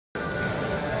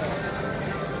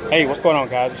Hey, what's going on,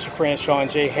 guys? It's your friend Sean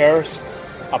J. Harris.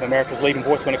 I'm America's leading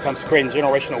voice when it comes to creating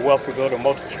generational wealth through building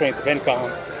multiple streams of income.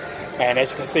 And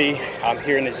as you can see, I'm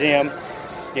here in the gym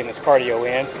getting this cardio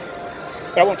in.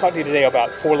 But I want to talk to you today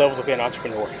about 4 levels of being an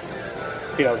entrepreneur.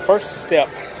 You know, the first step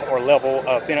or level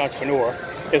of being an entrepreneur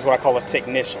is what I call a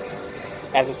technician.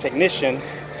 As a technician,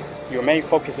 your main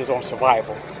focus is on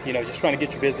survival. You know, just trying to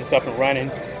get your business up and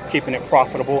running, keeping it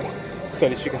profitable so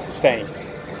that you can sustain.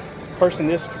 Person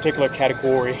in this particular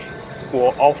category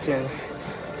will often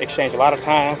exchange a lot of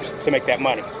time to make that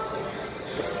money.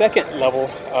 The second level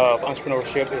of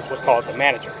entrepreneurship is what's called the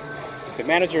manager. The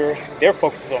manager, their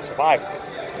focus is on survival.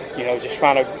 You know, just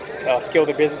trying to scale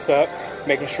the business up,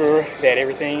 making sure that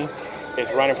everything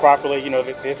is running properly. You know,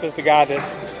 this is the guy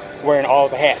that's wearing all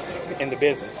the hats in the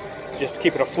business, just to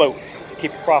keep it afloat,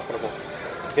 keep it profitable.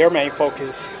 Their main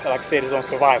focus, like I said, is on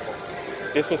survival.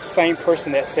 This is the same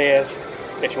person that says,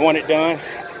 if you want it done,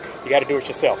 you got to do it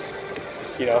yourself.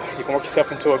 You know, you can work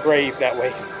yourself into a grave that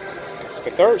way.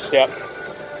 The third step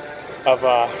of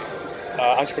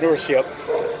entrepreneurship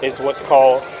is what's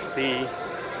called the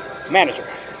manager.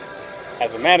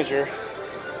 As a manager,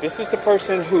 this is the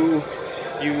person who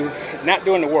you not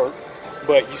doing the work,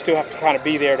 but you still have to kind of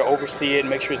be there to oversee it and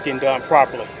make sure it's getting done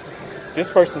properly. This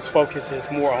person's focus is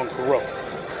more on growth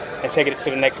and taking it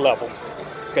to the next level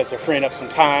because they're freeing up some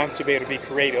time to be able to be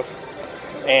creative.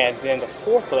 And then the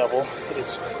fourth level is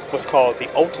what's called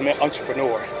the ultimate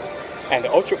entrepreneur. And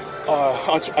the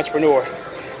entrepreneur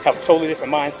have a totally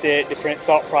different mindset, different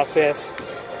thought process.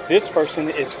 This person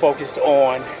is focused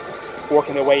on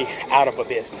working their way out of a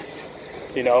business.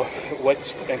 You know,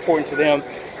 what's important to them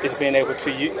is being able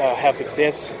to have the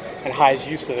best and highest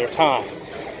use of their time.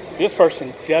 This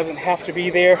person doesn't have to be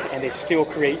there and they still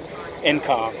create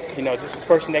income. You know, this is a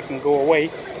person that can go away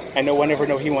and no one ever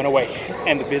know he went away,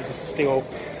 and the business is still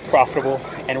profitable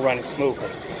and running smoothly.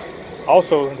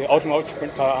 Also, the ultimate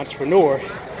entrepreneur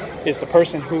is the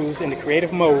person who's in the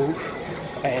creative mode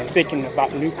and thinking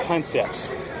about new concepts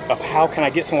of how can I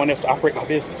get someone else to operate my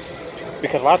business.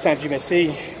 Because a lot of times you may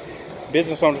see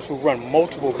business owners who run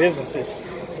multiple businesses,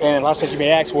 and a lot of times you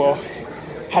may ask, well,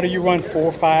 how do you run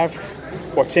 4,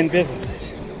 5, or 10 businesses?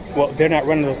 Well, they're not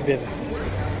running those businesses.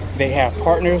 They have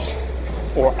partners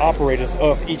or operators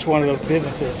of each one of those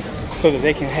businesses so that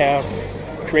they can have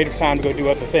creative time to go do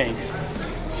other things.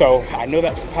 So I know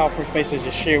that's powerful information to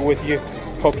just share with you.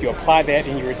 Hope you apply that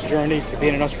in your journey to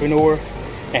being an entrepreneur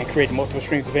and creating multiple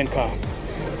streams of income.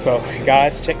 So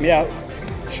guys, check me out,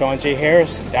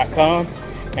 SeanJHarris.com,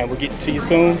 and we'll get to you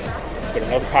soon with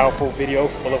another powerful video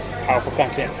full of powerful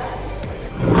content.